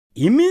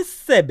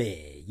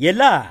Imisebe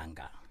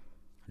yelanga.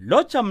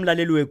 Locha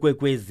mlaleli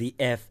weKwekwezi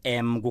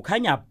FM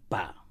kukhanya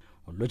ba.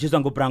 Lotshizwa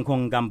nguBranko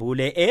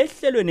Ngambule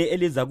ehlelweni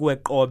eliza kuwe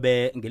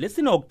qobe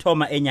ngelesine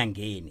Okthoma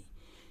enyangeni.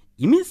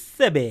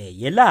 Imisebe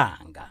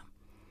yelanga.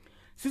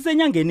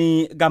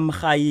 Sisenyangeni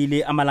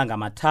kaMrhayili amalanga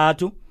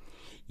amathathu.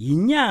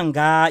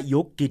 Inyanga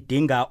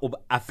yokugidinga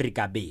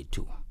ubuAfrika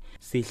bethu.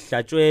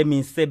 Sihlatshwe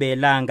imisebe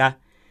yelanga.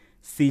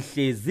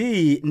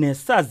 Sihlezi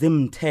nesazi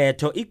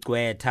mthetho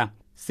igcwetha.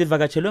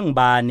 Sivakatshelwe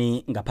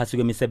ngibani ngaphasi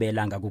kwemisebe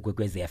yelanga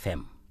kuKwekwezi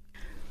FM?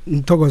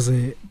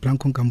 Ngithokoze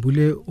Branko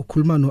Nkambule,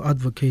 ukhuluma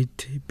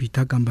no-advocate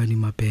Peter Kambani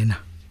Mabhena.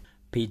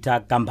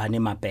 Peter Kambani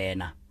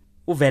Mabhena.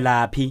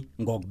 Uvelaphi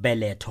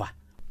ngokubelethwa?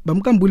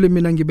 Bamkambule,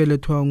 mina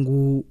ngibelethwa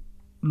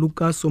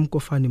nguLucas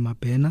Omkofani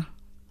Mabhena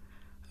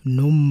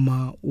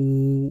noma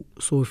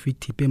uSophie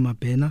Tipe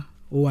Mabhena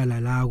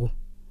owalalako.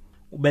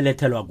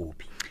 Ubelethelwa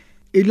kuphi?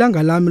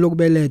 Ilanga lami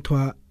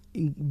lokubelethwa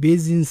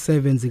bezin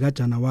 7 zika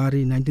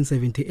January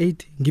 1978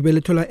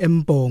 ngibelethelwa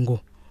eMbongo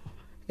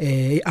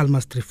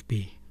eAlmastrif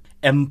B.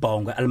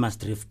 eMbongo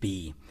Almastrif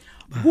B.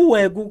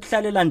 Kuwe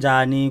kuhlalela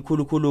njani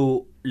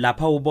khulukhulu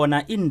lapha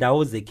ubona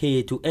indawo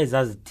zekhethu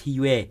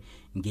ezazithiwe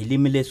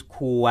ngelimi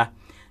lesikhuwa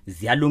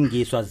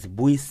ziyalungiswa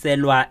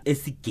zibuyiselwa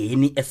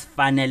esigeni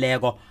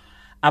esifaneleko,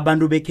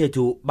 abantu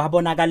bekhethu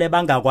babonakale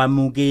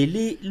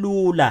bangakwamukeli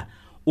lula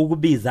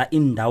ukubiza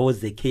indawo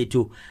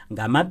zekhethu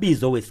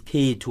ngamabizo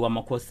wesikhethu,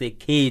 amakhosi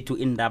ekhethu,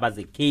 indaba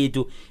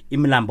zekhethu,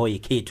 imilambo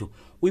yekhethu?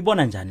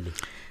 Uyibona njani le?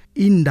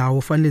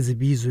 Indawo fanele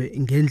zibizwe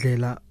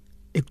ngendlela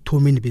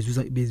ekuthomeni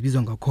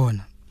bezibizwa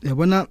ngakhona.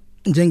 Yabona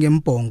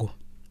njengembongo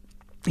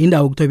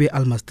indawo kuthiwa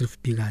beAlmastrif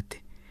B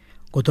kade,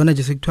 kodwa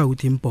nje sekuthiwa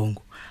ukuthi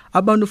imbongo.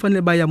 Abantu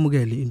fanele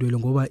bayamukele into le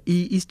ngoba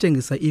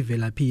isitshengisa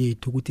ivelaphi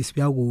yethu ukuthi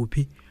sibuya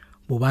kuphi,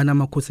 bobana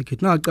amakhosi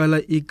ekhethu.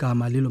 Naqala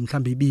igama lelo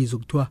mhlambe ibizo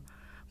kuthiwa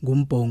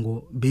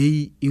ngumbongo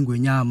beyi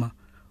ingwenyama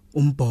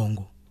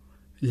umbongo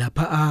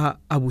lapha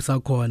abusa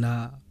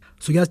khona,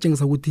 so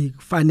kuyasitshengisa ukuthi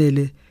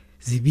kufanele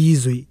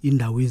zibizwe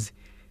indawo ezi,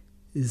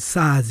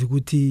 sazi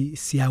ukuthi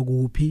siya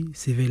kuphi,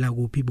 sivela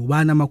kuphi,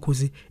 bobana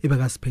amakhosi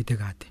ebekasiphethe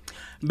kade.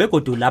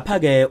 Begodu lapha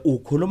ke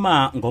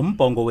ukhuluma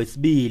ngombongo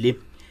wesibili,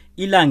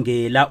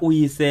 ilangela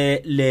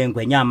uyise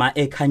lengwenyama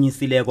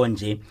ekhanyisileko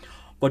nje.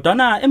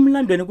 Kodwana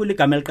emlandweni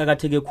kuligama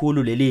eliqhakatheke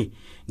khulu leli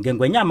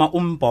ngengwenyama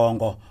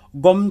umbongo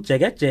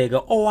komjekejeke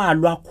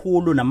owalwa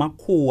khulu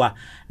namakhuwa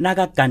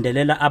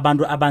nakagandelela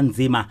abantu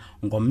abanzima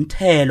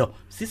ngomthelo.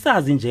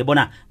 Sisazi nje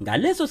bona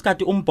ngaleso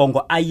sikhathi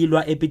umbongo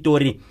ayilwa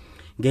ePitori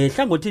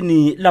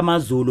ngehlangothini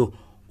lamaZulu,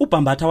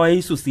 uBhambatha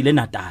wayisusile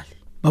eNatal.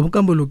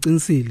 Babukambolo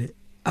uqinisile,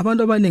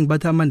 abantu abaningi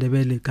bathi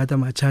amaNdebele kade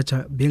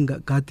amachacha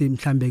bengakade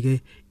mhlambe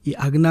ke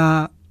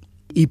akuna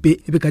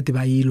ipe ebekade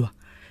bayilwa.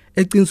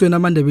 Eqinisweni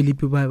amaNdebele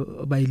ipe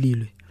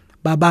bayililwe,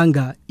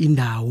 babanga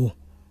indawo,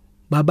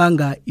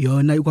 babanga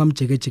yona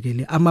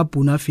kwamjekejekele,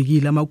 amabhunu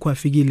afikile, amakhuwa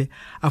afikile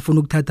afuna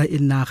ukuthatha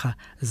inarha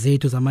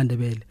zethu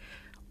zamaNdebele.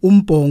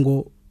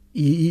 Umbongo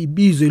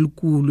ibizo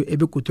elikulu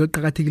ebegudwe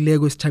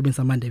eqhakathekileko esithabeni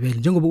samaNdebele,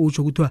 njengoba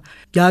utsho ukuthi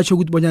kuyatsho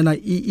ukuthi bonyana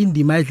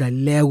indima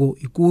edlalileko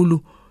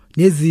ikulu,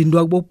 nezinto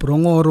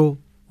akubobhrongoro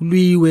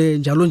ulwiwe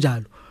njalo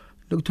njalo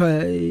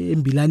lokuthiwa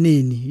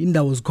embilaneni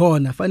indawo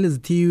zikhona fanele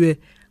zithiwe,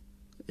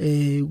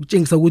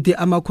 utshengisa ukuthi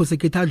amakhosi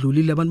ekhethu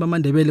adlulile, abantu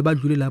bamaNdebele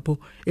badlule lapho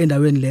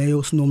endaweni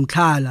leyo.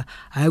 Sinomtlhala,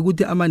 hayi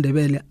ukuthi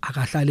amaNdebele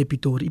akahlala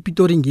ePitori.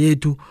 iPitori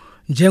ngethu,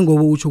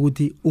 njengoba utsho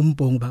ukuthi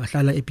umbongo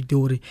bakahlala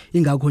ePitori,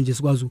 ingakho nje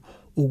sikwazi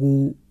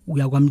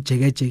ukuya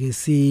kwamjekejeke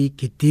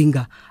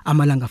sigidinga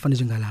amalanga afana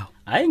njengalawo.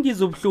 Hayi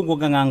ngizubhlungu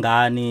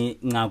kangangani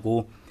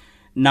ncaku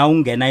na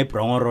ungena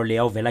ibhrongoro le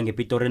yawuvela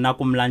ngePitori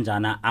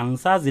nakumlanjana,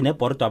 angisazi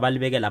nebordo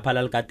abalibeke lapha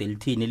lalikade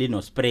lithini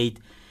linospray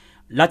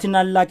lathi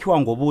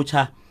nalakhiwa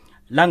ngobutsha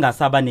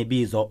langasaba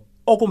nebizo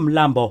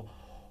okumlambo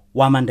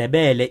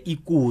wamaNdebele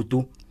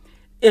ikudu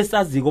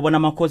esaziko bona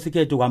amakhosi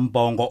ekhethu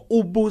kwaMbongo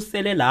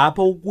ubusele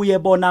lapho ukuye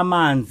bona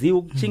amanzi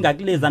ukuchinga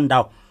kuleza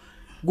ndawo,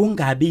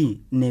 kungabi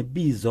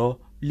nebizo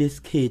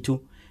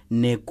lesikhethu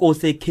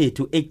nenkosi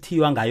ekhethu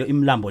ekuthiwa ngayo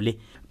imilambo le.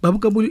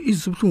 Babukabuli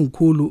isibhlungu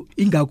khulu,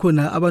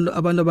 ingakhona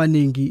abantu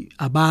abaningi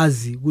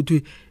abazi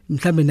ukuthi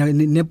mhlambe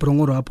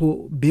neBrongoro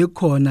lapho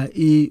bekhona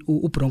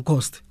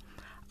uBronkhorst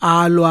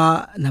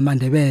alwa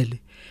namaNdebele.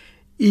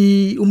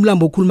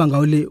 Umlambo okhuluma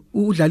ngawo le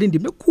udlala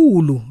indima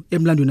ekhulu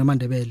emlandweni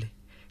namaNdebele.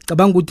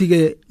 Cabanga ukuthi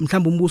ke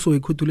mhlambe umbuso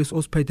wekhethu leso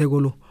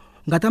osiphetheko lo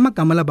ngathi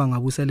amagama laba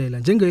ngabuselela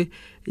njenge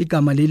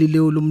igama leli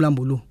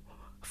lomlambo lo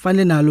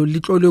fanele nalo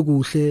litlolwe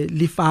kuhle,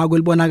 lifakwe,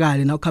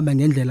 libonakale na ukuhamba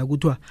ngendlela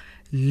kuthiwa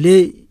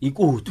le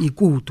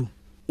ikudu.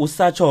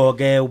 Usatsho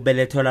ke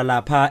ubelethelwa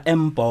lapha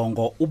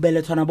eMbongo,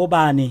 ubelethwa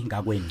nabobani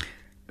ngakweni?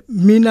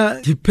 Mina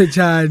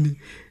ngiphetshani,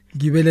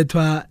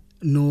 ngibelethwa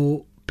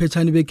no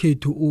phetshani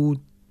bekhethu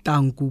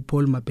uTanku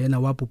Paul Mabhena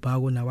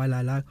wabhubhako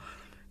nawalala,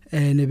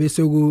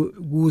 nebese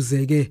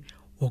kuze ke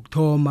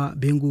Okthoma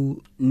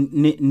bengu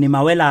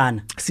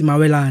nimawelana,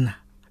 simawelana.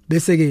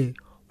 Bese ke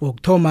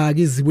Okthoma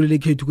ke izibulo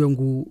lekhethu ke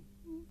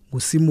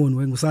nguSimon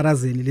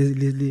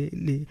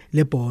wengusarazeni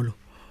lebholo,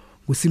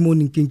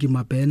 nguSimon Nkinki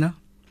Mabhena,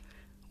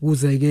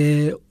 kuze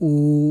ke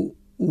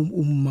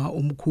uma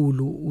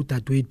umkhulu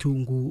udadewethu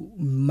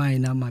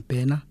nguMina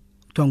Mabhena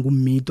kuthiwa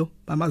nguMito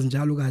bamazi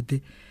njalo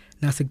kade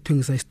nase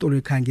kuthengisa isitolo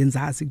ekhaya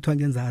ngenzasi kuthiwa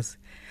ngenzasi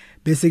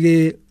bese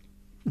ke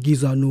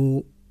ngizwa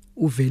no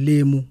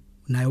uVelemu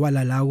naye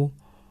wala lawo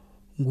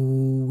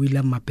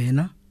nguWilliam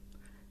Mabhena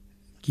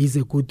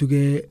ngize kuthi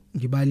ke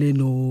ngibale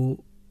no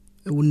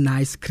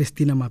uNice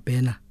Christina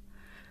Mabhena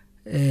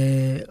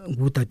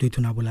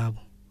ngudadewethu nabo labo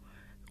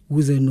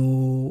kuze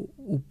no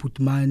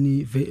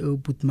uButmani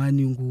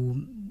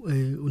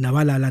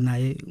unabalala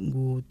naye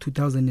ngo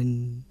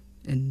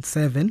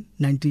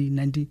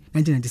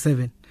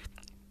 1997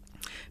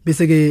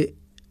 bese ke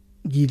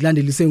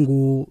ngilandelise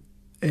ngo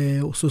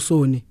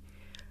uSosoni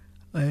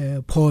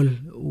Paul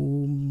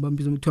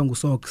umbambizo umthwa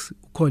nguSox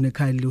ukhona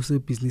ekhaya le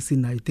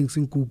usebusinessini naye thinks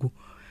inkukhu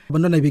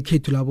abantwana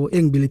bekhethu labo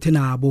engibelethe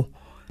nabo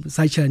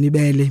sayitshela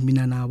nibele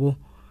mina nabo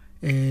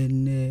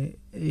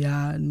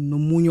ya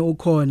nomunye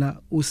ukhona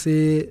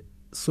use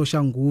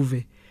social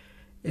nguve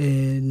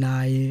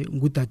naye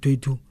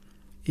ngudadewethu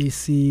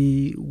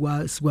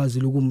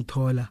esikwazile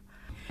ukumthola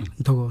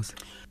ngithokoza.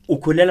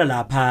 Ukhulela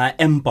lapha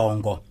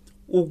eMbongo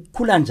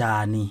ukhula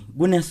njani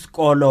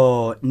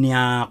kunesikolo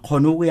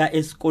niyakhona ukuya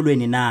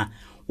esikolweni na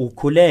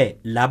ukhule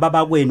laba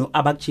bakwenu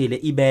abakuchile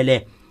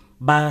ibele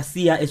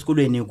basiya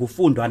esikolweni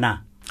kufundwa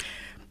na?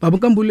 Baba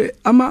Nkambule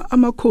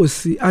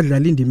amakhosi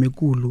adlala indima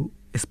enkulu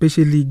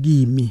especially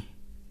kimi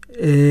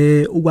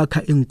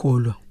ukwakha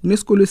inkolo.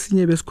 Kunesikolo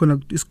esinye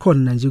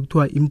besikhona nje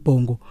kuthiwa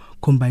iMbongo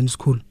Combined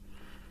School.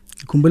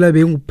 Ngikhumbula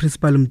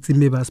benguprincipal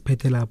Mtsime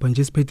basiphethe lapha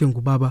nje siphethe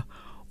ngubaba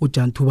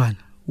uJan Thubana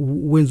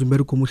wenza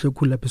umbereko omuhle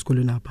kakhulu lapha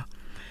esikolweni lapha.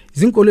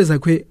 Izinkolo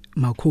zakhe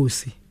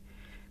makhosi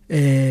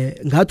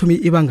ngathi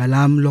ibanga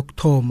lami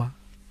lokthoma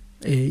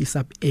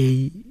isub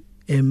A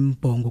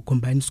eMbongo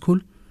Combined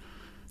School.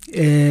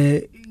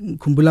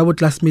 Ngikhumbula abo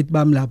classmate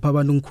bami lapha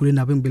abantu ngikhule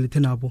nabo engibelethe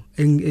nabo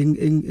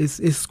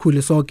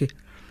esikhule sonke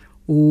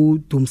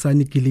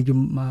uDumsani Gilingi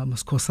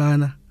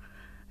Masikhosana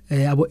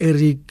abo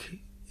Eric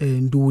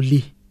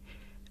Nduli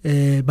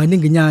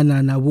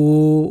baninginyana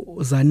nabo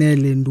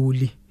Zanele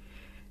Nduli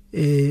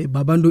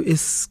babantu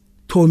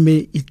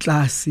esithome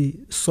iklasi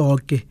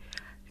sonke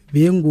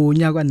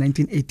bengonyaka wa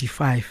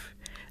 1985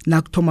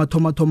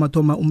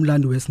 nakuthoma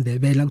umlando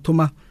wesiNdebele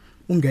nakuthoma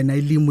ungena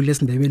ilimi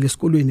lesindebele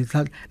esikolweni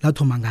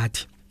lathoma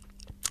ngathi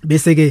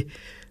bese ke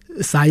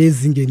saye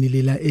ezingeni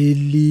lela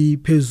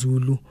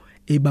eliphezulu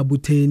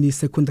eBabutheni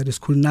Secondary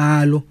School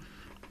nalo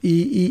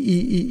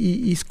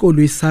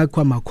isikolo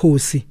esakwa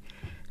makhosi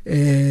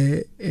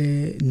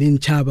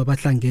nenchaba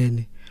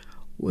bahlangene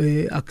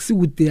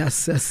akusikude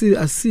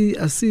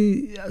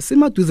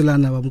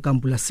asimaduzelana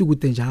bamkambula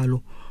sikude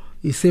njalo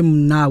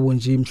isemnawo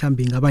nje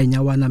mhlambi ngaba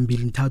inyawana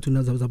 2-3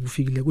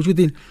 nazabufikile kusho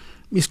ukuthi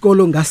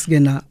isikolo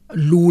ngasikena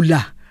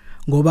lula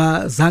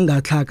ngoba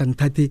zangathaka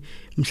ngithathe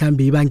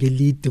mhlambi ibanga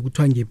elide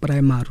kuthiwa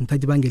ngeprimary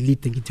ngithathe ibanga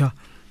elide ngithiwa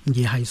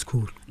nge-high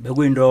school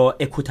bekuyinto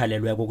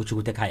ekhuthalelweko ukuthi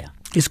ukuthi ekhaya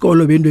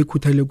isikolo bento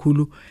ekhuthalele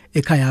khulu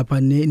ekhaya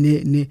apha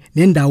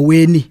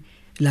nendaweni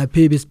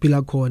lapha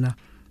besiphila khona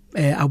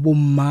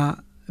abomma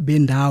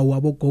bendawo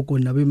abogogo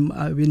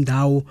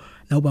nabendawo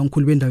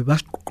nabankhulu bendawo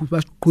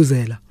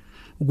basiqhuzela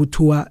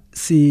ukuthiwa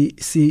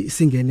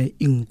singene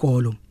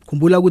inkolo.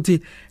 Khumbula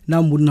ukuthi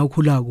namuntu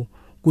nawukhulako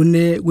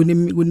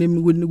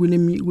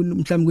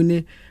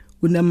mhlawumbe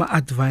kunama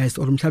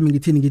advice or mhlawumbe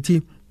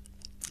ngithi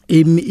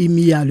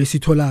imiyalo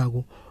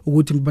esitholako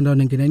ukuthi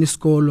abantwana ngena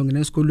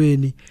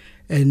esikolweni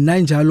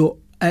nanjalo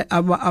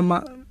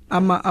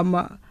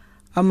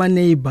ama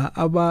neighbor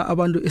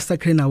abantu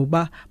esakhre nabo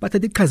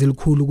bathatha iqhaza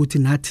elikhulu ukuthi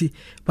nathi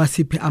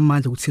basiphe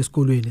amandla ukuthi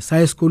esikolweni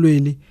saye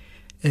esikolweni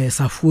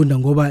safunda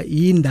ngoba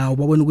indawo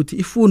babona ukuthi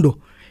ifundo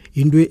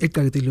into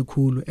eqhakathekile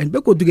kakhulu and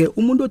begodwa ke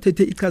umuntu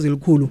othethe iqhaza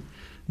elikhulu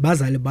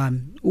bazali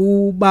bami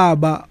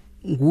ubaba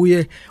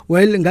nguye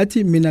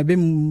ngathi mina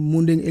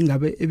bemuntu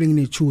engabe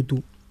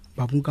ebenginechudu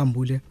baba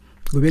uNkambule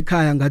ngoba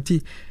ekhaya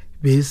ngathi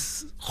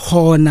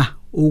besikhona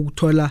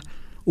ukuthola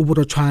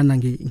uburotshwana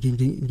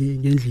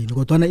ngendlini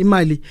kodwa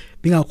imali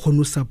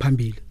bingakhona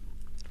usaphambili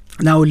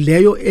nawo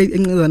leyo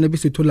encezana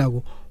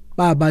besitholako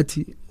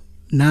babathi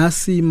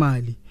nasi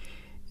imali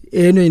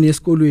enweni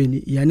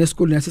esikolweni yana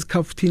esikolweni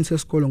nasesikhafuthini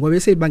sesikolo ngoba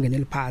bese ibangene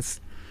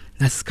liphasi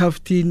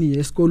nasesikhafuthini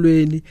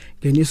esikolweni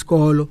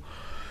ngenisikolo.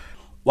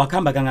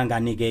 Wakhamba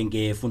kangangani ke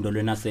ngefundo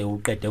lwena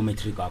sewuqede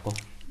umatric wakho?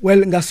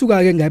 Well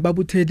ngasuka ke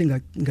ngayiBabutheni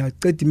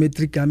ngaqeda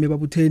imatric yami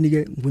eBabutheni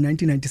ke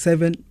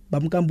ngo1997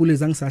 bamkambule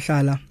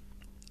zangisahlala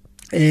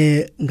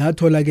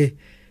ngathola ke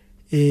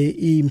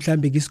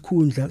mhlambe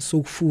isikhundla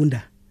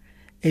sokufunda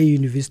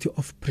eUniversity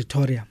of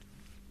Pretoria.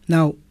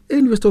 Now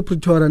eUniversity of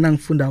Pretoria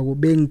nangifunda ko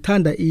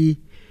bengithanda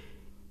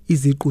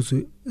iziqu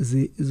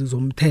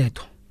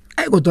zomthetho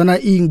kodwa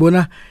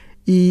ngibona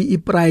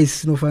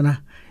iprice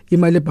nofana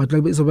imali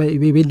ebhathwa izoba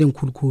ibende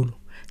ngikhulukhulu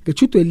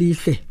ngechudo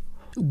elihle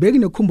ubeke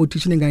ne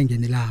competition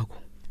engayingenelako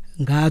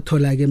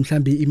ngathola ke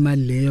mhlambi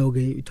imali leyo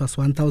ke it was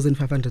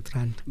 1500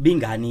 rand.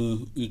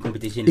 Bingani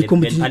i-competition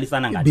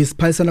lephalisana ngathi?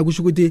 Besiphalisana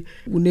kusho ukuthi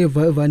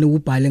unevane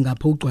ubhale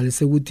ngapha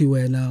ugcwalise ukuthi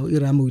wena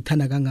iRama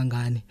uyithanda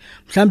kangangani.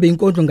 Mhlambe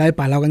inkondlo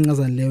ngayibhala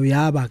kancazana leyo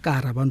yaba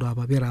kara abantu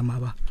aba beRama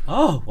aba.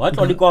 Oh,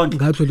 wathola ikondlo.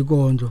 Ngathola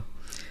ikondlo.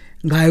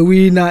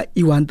 Ngayiwina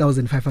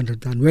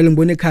i1500 rand. Well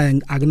ngibone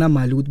ekhaya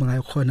akunamali ukuthi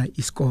bangayikhona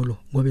isikolo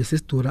ngoba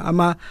sesidura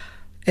ama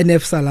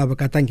NF salaba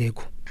kata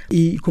ngekho.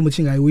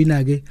 I-competition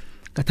ngayiwina ke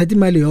ngathatha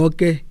imali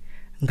yonke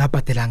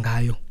ngabhadela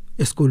ngayo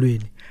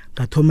esikolweni.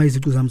 Ngathoma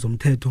iziqu zami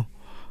zomthetho.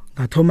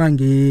 Ngathoma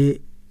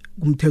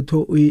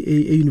kumthetho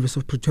e-University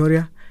of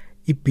Pretoria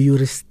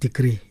i-Buris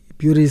degree.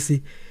 Buris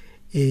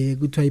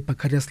kuthiwa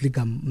i-Baccalaureus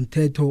Ligam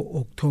umthetho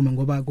okuthoma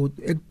ngoba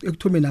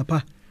ekuthomeni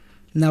lapha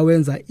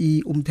nawenza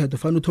umthetho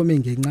fanele uthome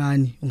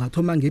ngencane,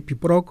 ungathoma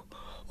ngeBProc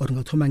or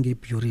ungathoma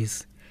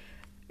ngeBuris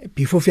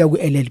before ufika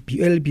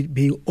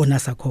ku-LLB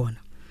honors akhona.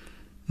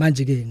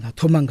 Manje ke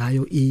ngathoma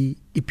ngayo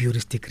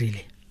i-Buris degree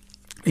le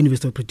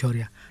University of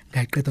Pretoria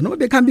ngayiqeda noma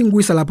bekhamba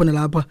ngiyisa lapha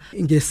nalapha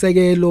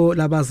ngesekelo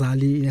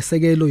labazali,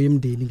 nesekelo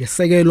yemndeni,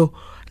 ngesekelo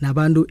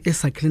nabantu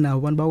esakhile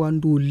nabo, abantu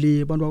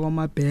bakwaNtuli, abantu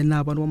bakwaMabhena,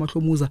 abantu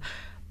bakwaMahlomuza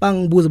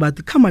bangibuza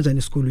bathi khama njani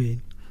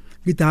esikolweni.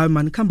 Ngithi hayi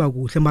man khamba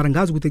kuhle mara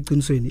ngazi ukuthi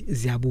eqinisweni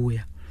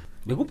ziyabuya.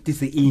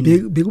 Bekubudise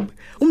ini?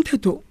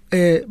 Umthetho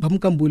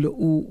bamkambule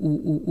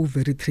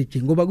very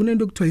tricky ngoba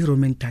kunento ekuthiwa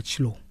i-Roman Dutch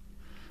law.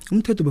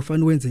 Umthetho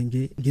befana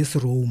wenze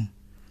ngesiRome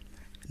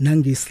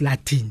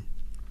nangesiLatin.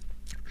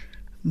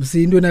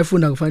 Msindo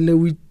nayifunda kufanele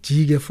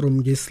uyijike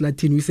from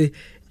ngesiLatin uyise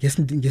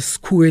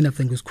ngesikhuweni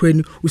after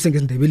ngesikhweni uyise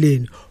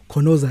ngesindebeleni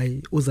khona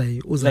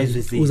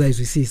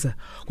uzayizwisisa.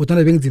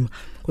 Kodwa bengizima.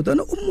 Kodwa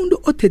umuntu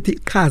othethe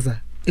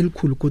iqhaza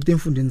elikhulu kodwa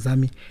emfundweni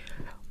zami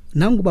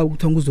nanguba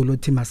ukuthiwa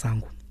uZolothi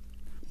Masango.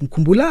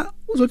 Ngikhumbula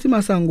uZolothi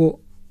Masango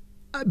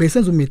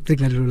besenza umatric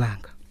ngalelo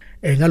langa.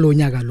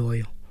 Ngalonyaka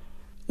loyo.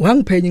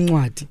 Wangiphenya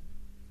incwadi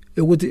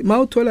ukuthi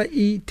mawuthola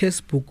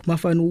i-textbook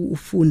mafana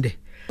ufunde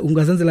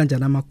ungazenzela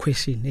njani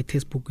ama-question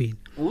e-textbookini.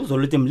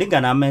 uZolothi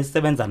mlingana nami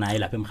esebenza naye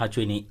lapha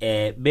emhathweni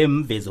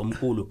bemvezi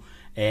omkhulu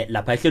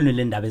lapha ehlelweni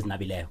lendaba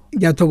ezinabileyo.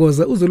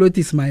 Ngiyathokoza uZolothi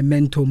is my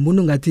mentor.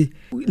 Umuntu ngathi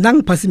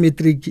nangiphasa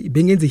i-matric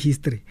bengenza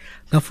history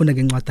ngafunda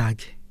ngencwadi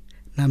yakhe.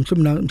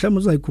 Mhlawumbe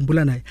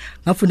uzayikhumbula naye.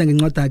 Ngafunda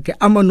ngencwadi yakhe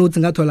ama notes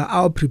ngathola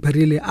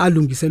awaprepareile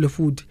alungiselwe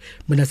futhi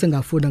mina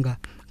sengafunda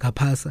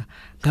ngaphasa.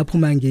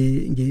 Ngaphuma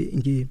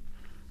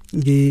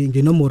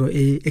ngenomoro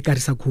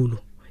ekarisa khulu.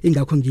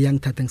 Ingakho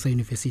ngiyangithatha ngisa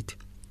university.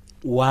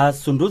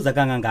 Wasunduza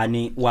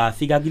kangangani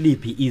wafika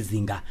kuliphi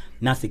izinga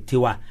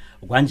nasikuthiwa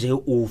kwanje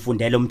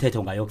ufundela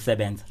umthetho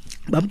ngayokusebenza?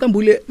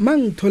 Bamtambule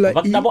mangithola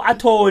nabo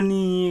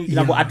attorney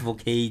nabo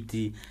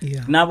advocate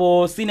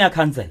nabo senior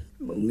counsel.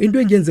 Into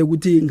engenze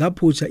ukuthi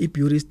ngaphutsha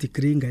iBuris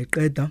degree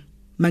ngayiqeda.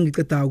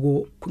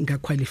 Mangicedako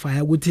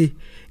ngaqualify ukuthi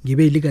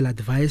ngibe legal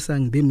advisor,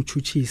 ngibe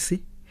mthuthisi,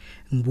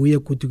 ngibuye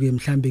ukuthi ke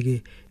mhlambe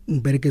ke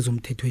ngiberekeza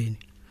umthethweni.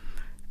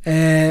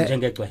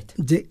 Njengegcwetha.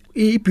 Nje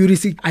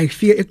iBuris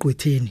ayifike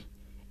egqwetheni.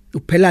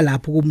 Uphela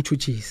lapho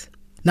kumthuthisi.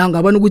 Na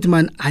ngabona ukuthi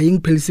man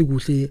ayingiphelisi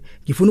kuhle,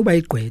 ngifuna uba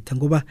igqwetha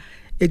ngoba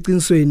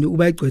eqinisweni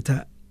uba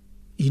igqwetha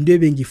into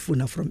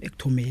ebengifuna from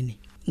ekuthomeni.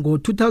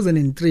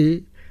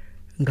 Ngo-2003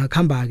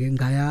 ngakhamba ke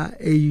ngaya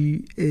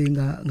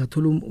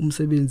ngathola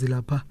umsebenzi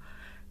lapha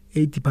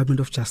e-Department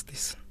of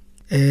Justice.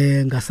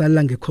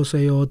 Ngasala ngekhoso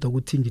eyodwa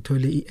ukuthi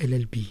ngithole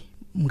i-LLB.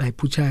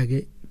 Ngayiphutsha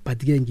ke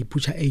but ke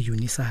ngiphutsha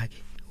e-UNISA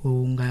ke.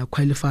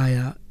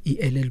 Ngaqualifya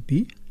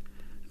i-LLB.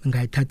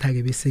 Ngayithatha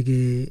ke bese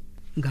ke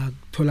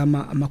ngathola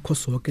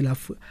amakhosi wonke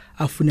lapho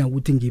afuna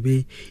ukuthi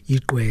ngibe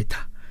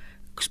igqwetha.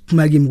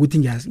 Kuphuma kimi ukuthi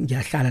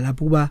ngiyahlala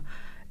lapho kuba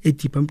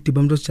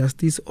e-Department of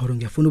Justice or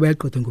ngiyafuna uba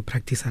igqwetha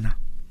ngopractice na.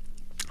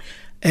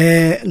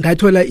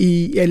 Ngathola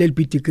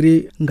i-LLB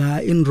degree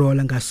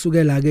nga-enrolla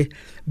ngasukela ke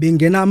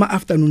bengena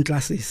ama-afternoon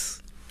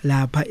classes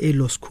lapha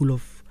e-Law School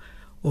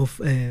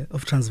of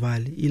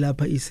Transvaal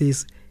ilapha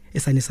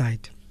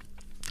eSunnyside.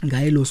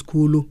 Ngaye-Law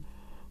School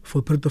for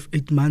a period of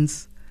 8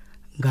 months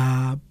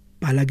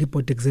ngabhala ke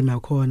board exam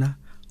yakhona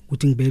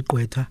ukuthi ngibe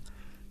igqwetha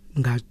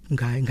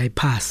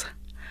ngayiphasa.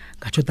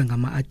 Ngachoda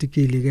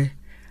ngama-article ke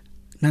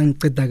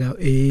nangiceda ka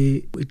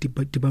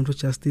e-Department of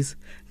Justice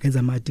ngenza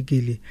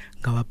ama-article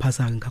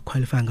ngawaphasa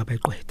ngaqualify ngaba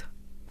igqwetha.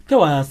 Ke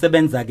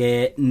wasebenza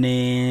ke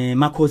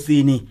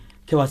nemakhosini,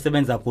 ke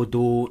wasebenza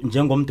godu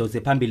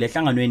njengomdosi phambili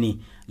ehlanganweni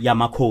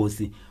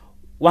yamakhosi.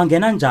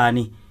 Wangena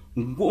njani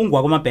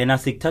ungwa kwaMabhena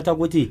sikuthatha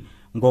ukuthi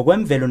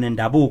ngokwemvelo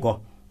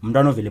nendabuko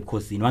umntwana ovela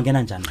ebukhosini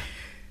wangena njani?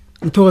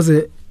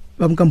 Ngithokoze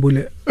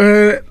bamkambule.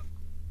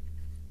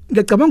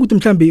 Ngicabanga ukuthi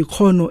mhlambe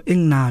ikhono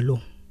enginalo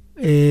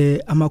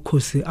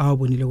amakhosi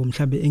awabonile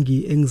mhlambe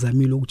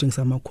engizamile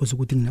ukutshengisa amakhosi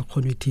ukuthi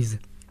nginakhono ethize.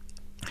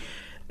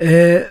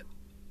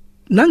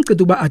 Nangicela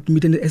ukuba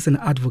admitted as an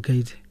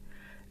advocate.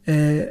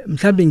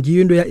 Mhlambe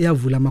ngiyo into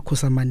yavula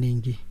amakhosi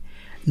amaningi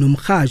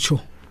nomhatsho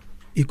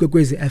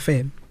iKwekwezi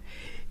FM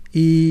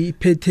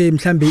iphethe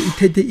mhlambe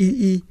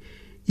ithethe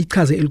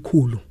ichaze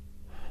elikhulu.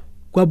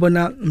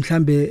 Kwabona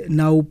mhlambe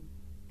now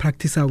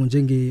practice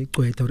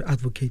njengegcwetha or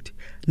advocate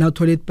now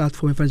toilet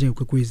platform efana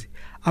njengekwekwezi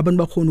abantu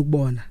bakhona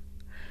ukubona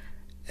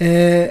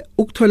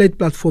ukuthola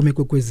i-platform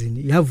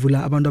ekwekwezini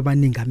yavula abantu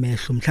abaningi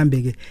amehlo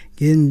mhlambe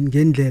ke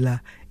ngendlela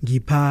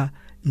ngipha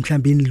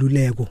mhlambe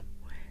iniluleko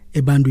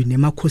ebantwini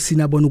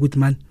emakhosini abona ukuthi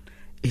man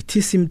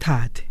ethi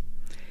simthathe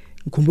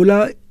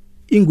ngikhumbula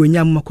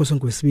ingwenyama amakhosi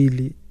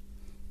ngwesibili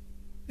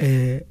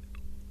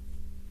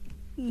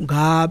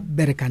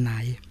ngabereka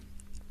naye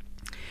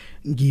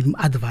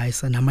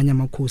ngim-advisor namanye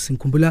amakhosi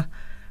ngikhumbula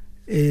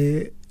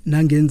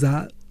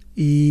nangenza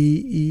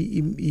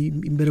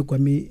imbereko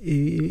wami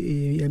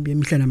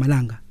yemihla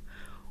namalanga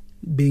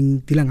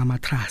bengidila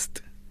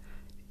ngama-trust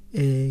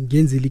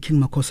ngenzile i-King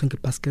Makhosonke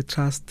Basket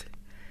Trust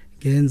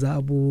ngenza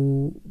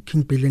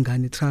abo-King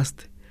Bhilengane Trust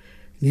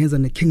ngenza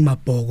ne-King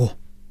Mabhoko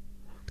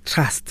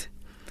Trust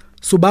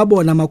so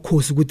babona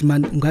amakhosi ukuthi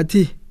man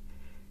ngathi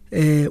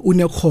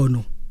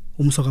unekhono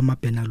umsoka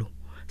amabhena lo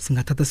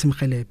singathatha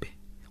simhelebhe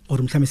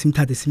or mhlawumbe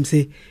simthathe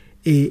simse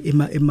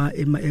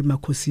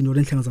emakhosini or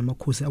enhlanga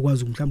zamakhosi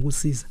akwazi mhlawumbe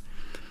ukusiza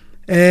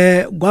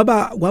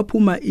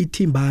kwaphuma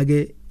ithimba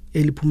ke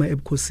eliphuma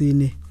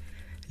ebukhosini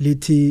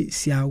lithi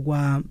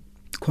siyakwa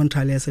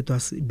Contralesa it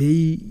was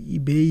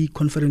Bay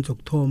conference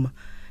October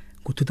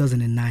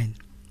ngo2009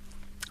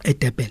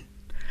 eDurban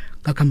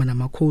ngakhamba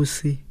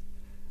namakhosi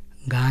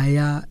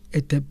ngaya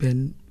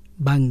eDurban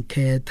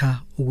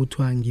bangikhetha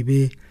ukuthi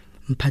ngibe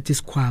mphathi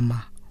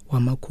sikhwama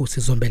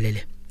wamakhosi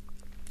zombelele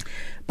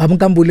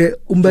babunkambule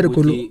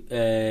umbereko lo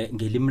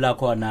ngelimi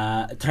lakho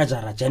na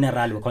Treasurer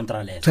General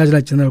weContralesa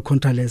Treasurer General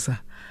Contralesa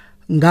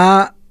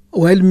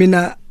while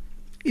mina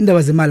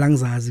indaba zemali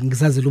angizazi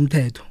ngizazi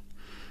lumthetho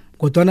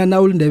kodwa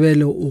na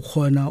ulindebele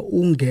ukhona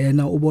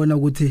ungena ubona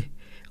ukuthi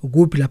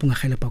kuphi lapho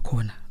ngahelebha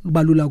khona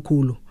kubalula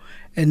kakhulu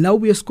and now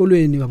ubuye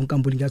esikolweni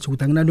babunkambule ngiyathi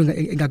ukuthi anginanto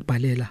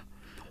engakubhalela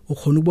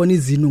ukhona ukubona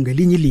izino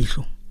ngelinye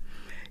ilihlo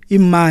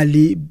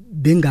imali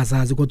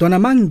bengazazi kodwa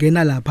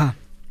mangena lapha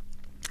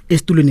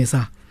esitulweni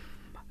sa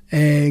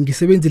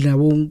ngisebenzile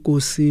nabo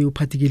unkosi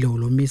uphathikile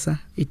uLomisa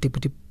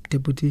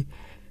i-deputy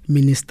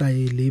minister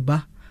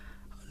ye-labor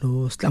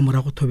no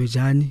Slamora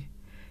Kuthobejani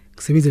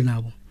ngisebenzile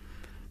nabo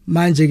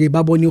manje ke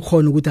babona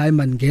ikhono ukuthi hayi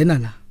man ngena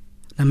la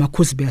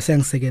namakhosi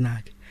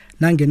beyasengisekenake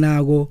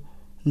nangenako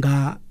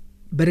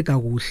ngabereka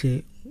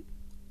kuhle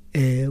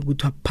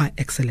kuthiwa par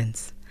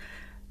excellence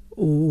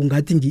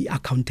ungathi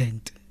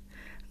ngi-accountant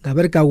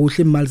ngabereka kuhle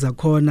imali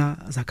zakhona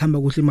zakhamba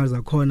kuhle imali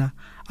zakhona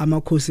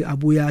amakhosi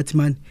abuya athi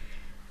man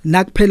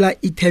nakuphela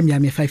i-term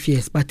yami 5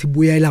 years bathi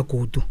buyela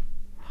godu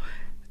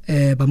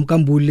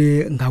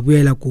bamkambule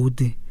ngabuyela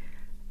godu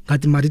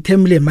ngathi mari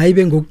term le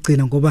mayibe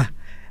ngokugcina ngoba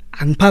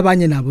angipha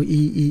abanye nabo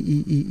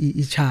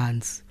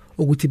i-chance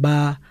ukuthi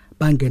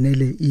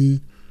bangenele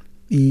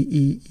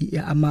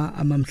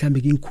ama mhlambe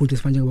inkhundla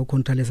esifana njengabo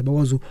Contralesa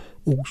bakwazi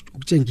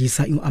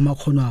ukutshengisa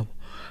amakhono abo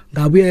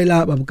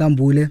ngabuyela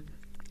babukambule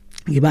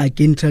ngiba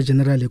again Treasurer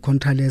General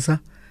eContralesa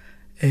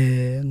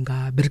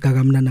ngabereka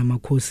kamna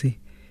namakhosi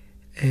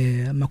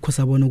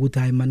amakhosi abona ukuthi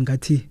hayi man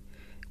ngathi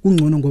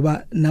kungcono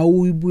ngoba na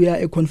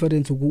uyibuya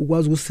econference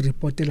ukwazi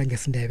ukusireportela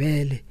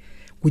ngesindebele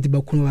ukuthi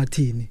bakhuluma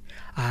bathini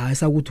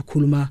sakuthi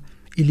ukhuluma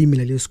ilimi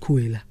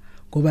lesikhwela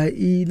ngoba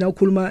na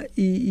ukhuluma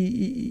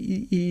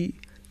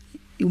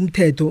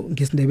umthetho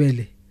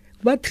ngesindebele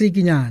kuba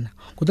tricky nyana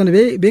kodwa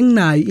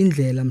benginayo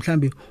indlela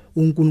mhlambe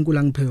uNkulunkulu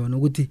angiphe yona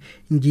ukuthi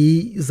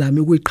ngizame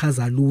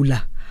ukuyiqhaza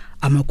lula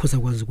amakhosi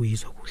akwazi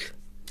ukuyizwa kuhle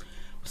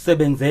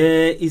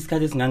usebenze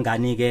isikhathi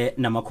esingangani ke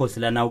namakhosi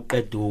lana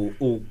uqedu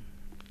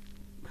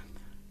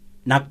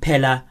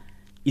nakuphela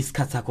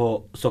isikhathi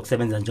sakho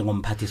sokusebenza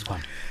njengomphathi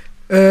sikhwama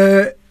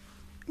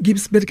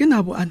ngibisbereke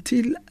nabo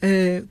until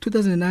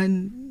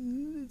 2009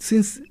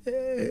 since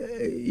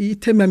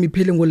ithema yami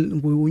iphele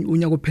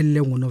ngonyaka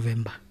ophelele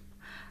ngoNovember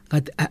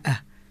ngathi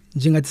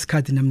njengathi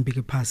isikhathi nami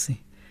ngibeke phasi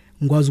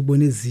ngikwazi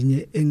ukubona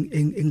ezinye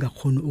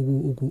engakhona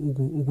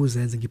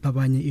ukuzenza ngipha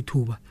abanye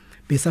ithuba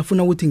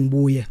besafuna ukuthi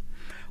ngibuye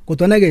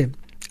kodwa na ke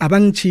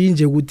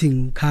abangichinje ukuthi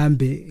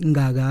ngikhambe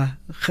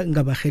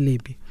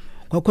ngabahelebhi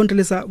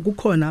kwaContralesa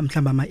kukhona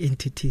mhlamba ama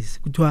entities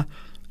kuthiwa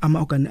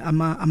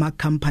ama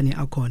company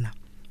akhona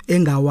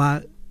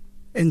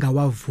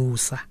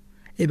engawavusa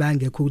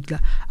ebangekho ukuthi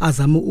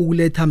azama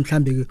ukuletha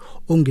mhlambe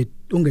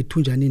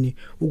ongethunjanini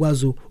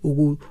ukwazi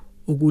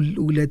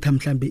ukuletha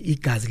mhlambe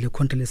igazi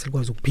leContralesa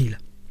likwazi ukuphila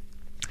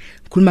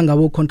khuluma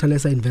ngabo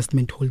Contralesa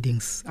Investment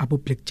Holdings abo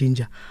Black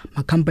Ginger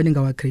ma company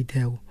ngawa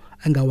createyo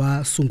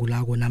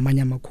engawasungulako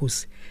namanye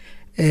amakhosi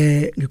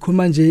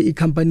ngikhuluma nje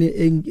icompany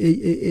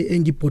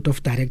engi board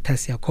of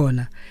directors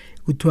yakhona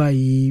kuthiwa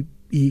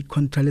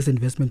i-Contralesa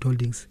Investment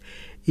Holdings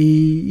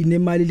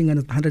inemali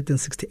lingana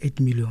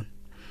 168 million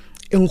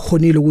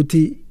engikhonile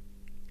ukuthi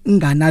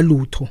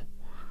inganalutho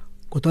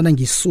kodwa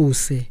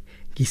ngisuse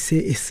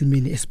ngise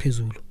esimeni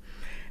esiphezulu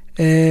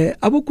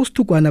abo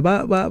kusithugwana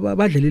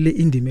badlelele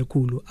indima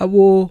enkulu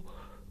abo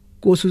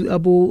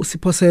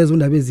siphoseza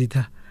undaba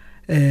ezitha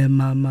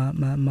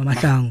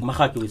mahlangu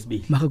mahaki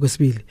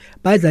wesibili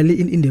badlale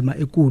indima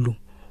enkulu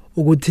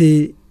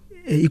ukuthi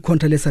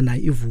iContralesa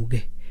nayo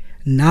ivuke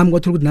nami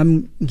kwathola ukuthi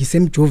nami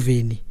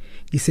ngisemjoveni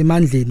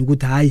ngisemandleni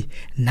ukuthi hayi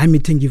nami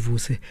ithi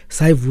ngivuse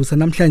sayivusa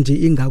namhlanje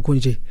ingakho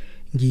nje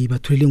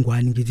ngibatholela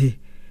ingwani ngithi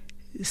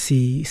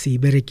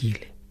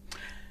siberegile.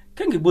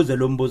 Ke ngibuze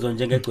lo mbuzo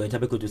njengegcwetha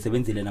begodu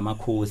usebenzile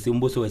namakhosi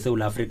umbuso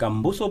weSouth Africa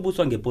mbuso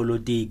obuswa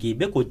ngepolitiki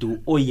begodu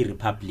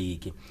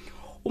oyirepublic.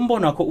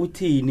 Umbono wakho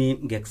uthini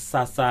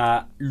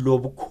ngekusasa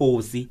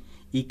lobukhosi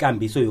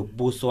ikambiso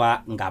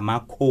yokubuswa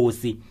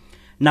ngamakhosi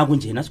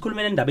nakunjena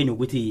sikhulumela endabeni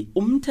ukuthi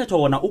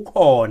umthetho wona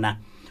ukhona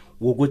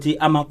ukuthi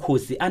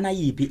amakhosi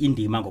anayipi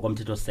indima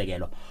ngokomthetho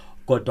sisekelo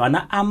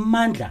kodwa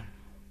amandla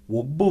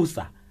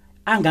wokubusa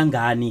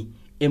angangani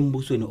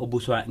embusweni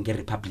obuswa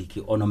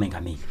ngerepublic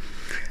onomengameli?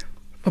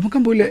 Baba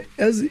Nkambule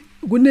yazi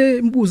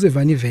kunembuzo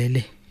evani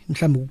vele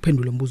mhlawumbe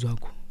ukuphendula umbuzo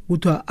wakho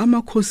kuthiwa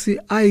amakhosi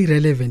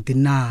irrelevant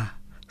na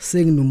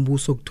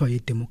senginombuso okuthiwa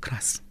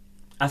yidemocracy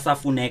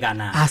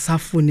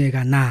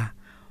asafuneka na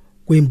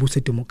kwembuso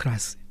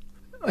edemocracy.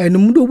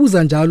 Umuntu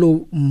obuza njalo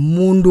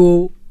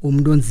umuntu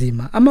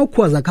onzima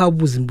amakhuwa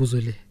zakhabuza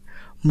imbuzo le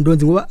umuntu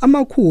onzima ngoba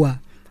amakhuwa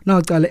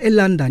nawucala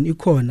eLondon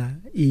ikhona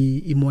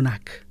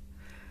imonarch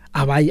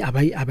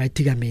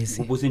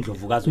abayithikamezi ubuza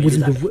indlovukazi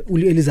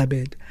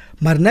uElizabeth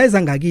mara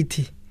nayiza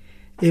ngakithi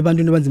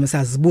ebantwini abanzima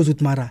siyazibuza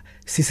ukuthi mara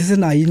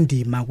sisesenayo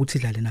indima ukuthi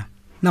idlale na.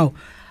 Now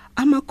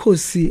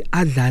amakhosi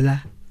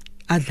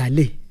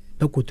adlale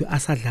begodu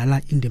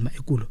asadlala indima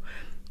enkulu.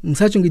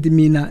 Ngisatsho ngithi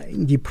mina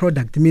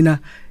ngiproduct mina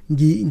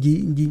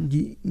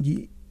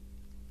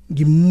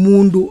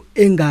ngimuntu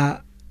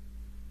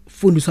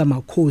engafundiswa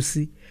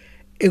amakhosi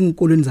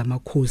enkolweni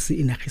zamakhosi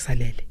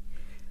inagisalele.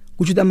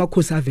 Kuthi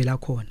amakhosi avela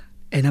khona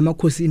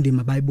amakhosi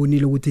indima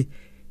bayibonile ukuthi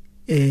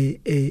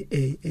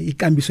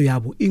ikambiso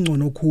yabo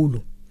ingcono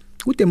khulu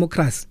ku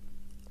democracy.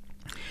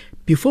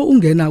 Before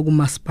ungena ku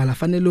masipala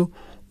fanele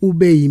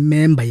ube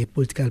yimember ye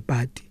political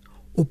party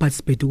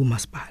uparticipate ku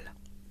masipala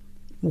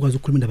ukwazi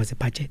ukukhuluma indaba ze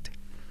budget.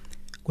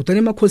 Kodwa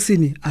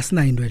emakhosini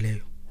asina into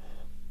leyo.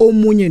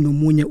 Omunye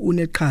nomunye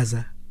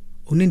uneqhaza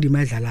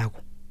unendima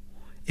edlalako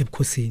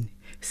ebukhosini.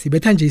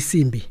 Sibetha nje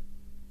isimbi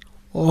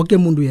onke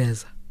umuntu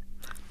uyeza.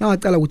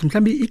 Nawacala ukuthi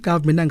mhlambi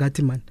igovernment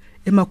angathi man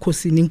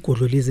emakhosini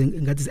ingodlo lezi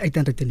ngathi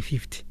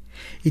 850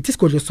 ithi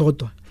isigodlo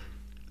sodwa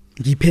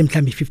ngiphe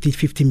mhlambi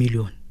 50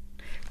 million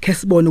ke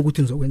sibone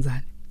ukuthi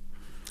nizokwenzani.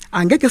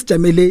 Angeke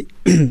sijamele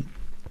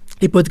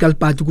ipolitical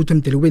party ukuthi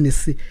umdele kube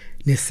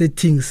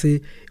nesettings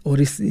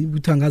or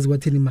ukuthi angazi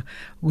kwathini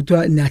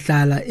ukuthi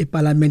niyahlala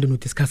eparliament no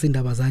discuss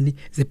indaba zani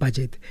ze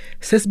budget.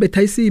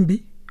 Sesibetha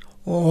isimbi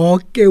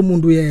onke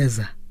umuntu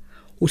uyeza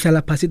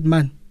uhlala phansi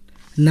man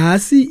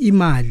nasi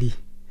imali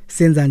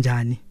senza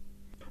njani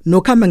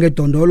nokhamba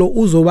ngedondolo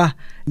uzoba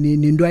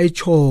nento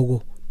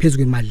ayichoko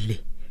phezulu kwemali le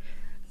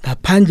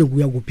ngaphandle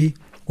kuya kuphi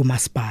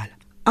kumasipala.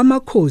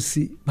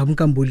 Amakhosi Baba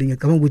Nkambule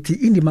ngicabanga ukuthi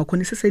indima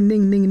khona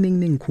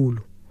iseseningi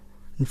khulu.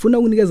 Ngifuna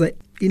ukunikeza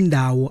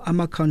indawo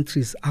ama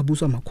countries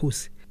abuswa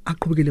amakhosi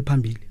aqhubekele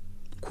phambili.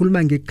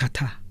 Khuluma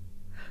ngeQatar,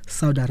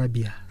 Saudi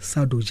Arabia,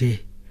 Saudi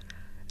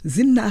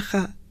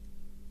zinaga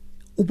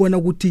ubona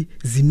ukuthi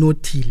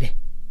zinothile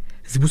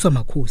zibuswa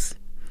amakhosi.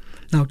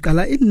 Now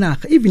qala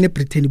inaga even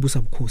eBritain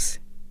ibuswa ubukhosi.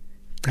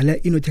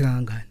 Qala inotheka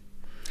kangani.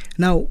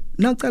 Now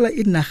qala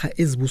inaga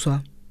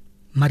ezibuswa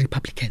ma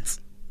Republicans.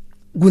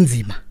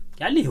 Kunzima.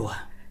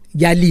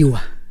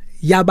 Yaliwa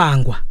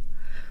yabangwa.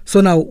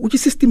 So now uthi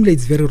system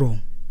is very wrong.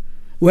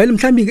 Well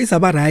mhlambi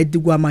ngisaba right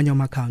kwamanye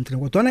ama country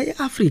kodwa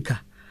eAfrica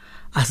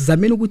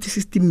asizameni ukuthi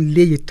system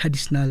le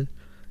traditional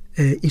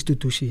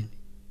institution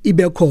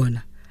ibe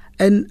khona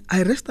and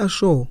I rest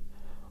assured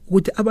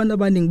ukuthi abantu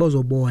abaningi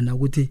bazobona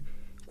ukuthi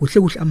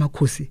kuhle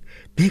amakhosi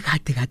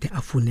bekade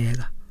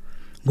afuneka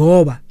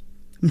ngoba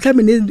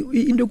mhlambe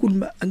into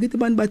enkulu angithi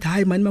abantu bathi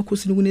hayi mani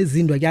makhosini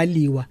kunezindwa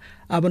kuyaliwa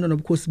abantwana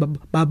bobukhosi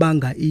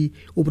babanga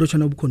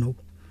ioperation obukhona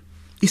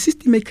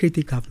i-system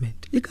create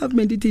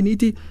i-government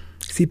ithi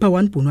sipha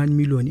 1.1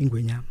 million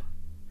ingwenyama.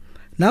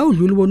 Now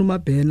udlula ubona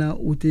uMabhena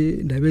uthi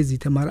indaba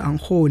ezithe mara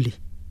angiholi.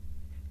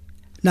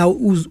 Now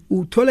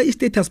uthola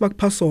istatus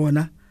bakupha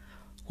sona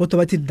kodwa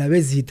bathi indaba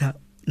ezitha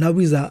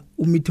nabiza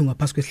umeeting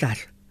ngaphasi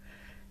kwehlahla.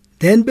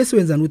 Then bese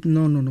wenzana ukuthi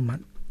no man.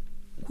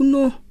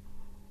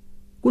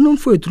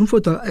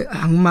 Kunomfowethu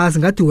angimazi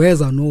ngathi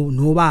weza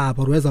no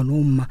baba weza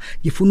noma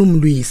ngifuna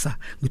umlwisa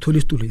ngithola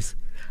isitulo lesi.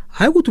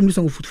 Hayi ukuthi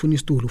umlwisa ngifuna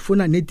isitulo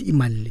ufuna net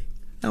imali le.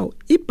 Now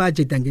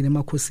i-budget angene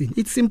emakhosini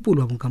it's simple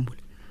Baba Nkambule.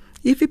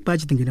 If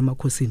i-budget ngene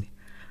emakhosini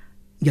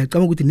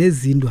ngiyacabanga ukuthi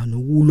nezindwa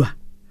nokulwa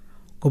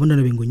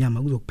ngobantwana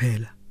bengonyama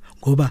kuzokuphela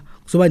ngoba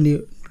kuzoba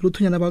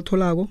neluthunyana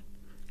abaltholako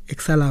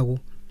ekusalako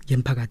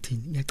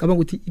ngemphakathini. Ngiyacabanga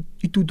ukuthi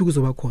itutu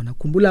kuzoba khona.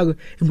 Khumbula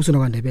embusweni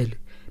kwaNdebele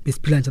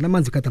besiphila njalo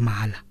amanzi kade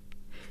mahala.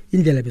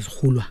 Indlela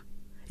bezihulwa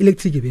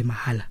electric ibe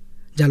mahala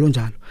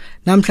njalo.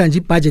 Namhlanje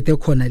ibudget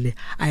ekhona le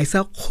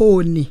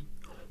ayisakhoni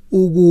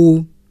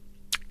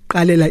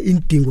ukuqalela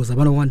indingo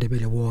zabantu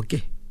kwaNdebele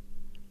wonke.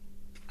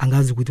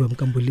 Angazi ukuthi Baba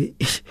Nkambule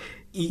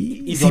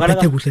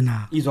izwakala kuhle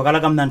na. Izwakala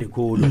kamnandi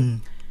khulu.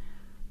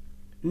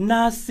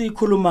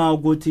 Nasikhuluma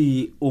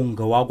ukuthi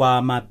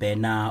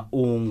ungewakwaMabhena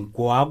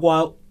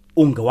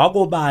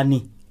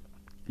ungewakobani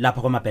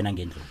lapha kwaMabhena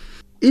ngendlu.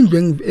 Indlu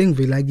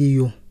engivela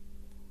kiyo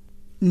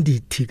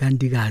ndithi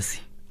kantikazi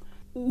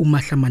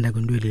uMahlamana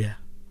kwentweleya.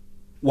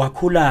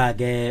 Wakhula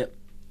ke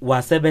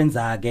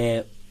wasebenza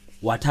ke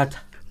wathatha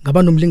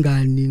Ngaba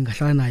nomlingani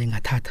ngahlala naye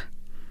ngathatha.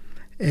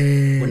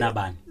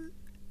 unabani?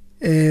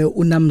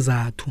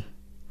 Unamzathu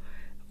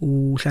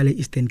uhlala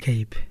eEastern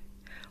Cape.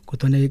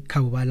 Kodwa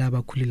ekhabo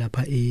balaba khuli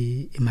lapha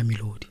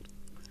eMamelodi.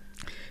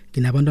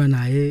 Nginabantwana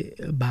naye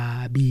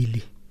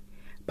babili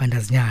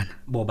bandazinyana.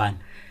 Bobani?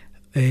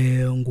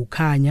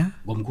 Ngukhanya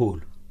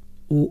Ngomkhulu.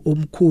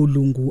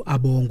 Umkhulu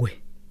nguAbongwe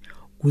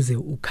kuze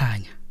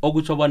ukhanya.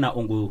 Okutsho bona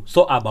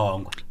so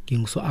Abongwe.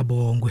 Nginguso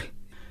Abongwe.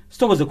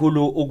 Sithokoze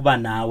khulu ukuba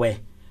nawe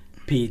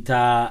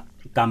Peter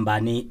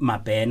Gambani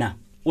Mabhena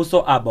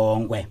uso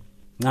Abongwe.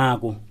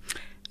 Ncaku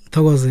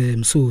Thokoze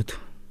Msuthu.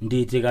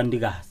 Ndithi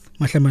kantikazi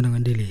Mahlamana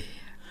ngandile.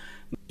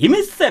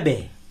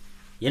 imisebe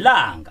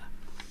yelanga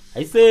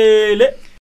ayisele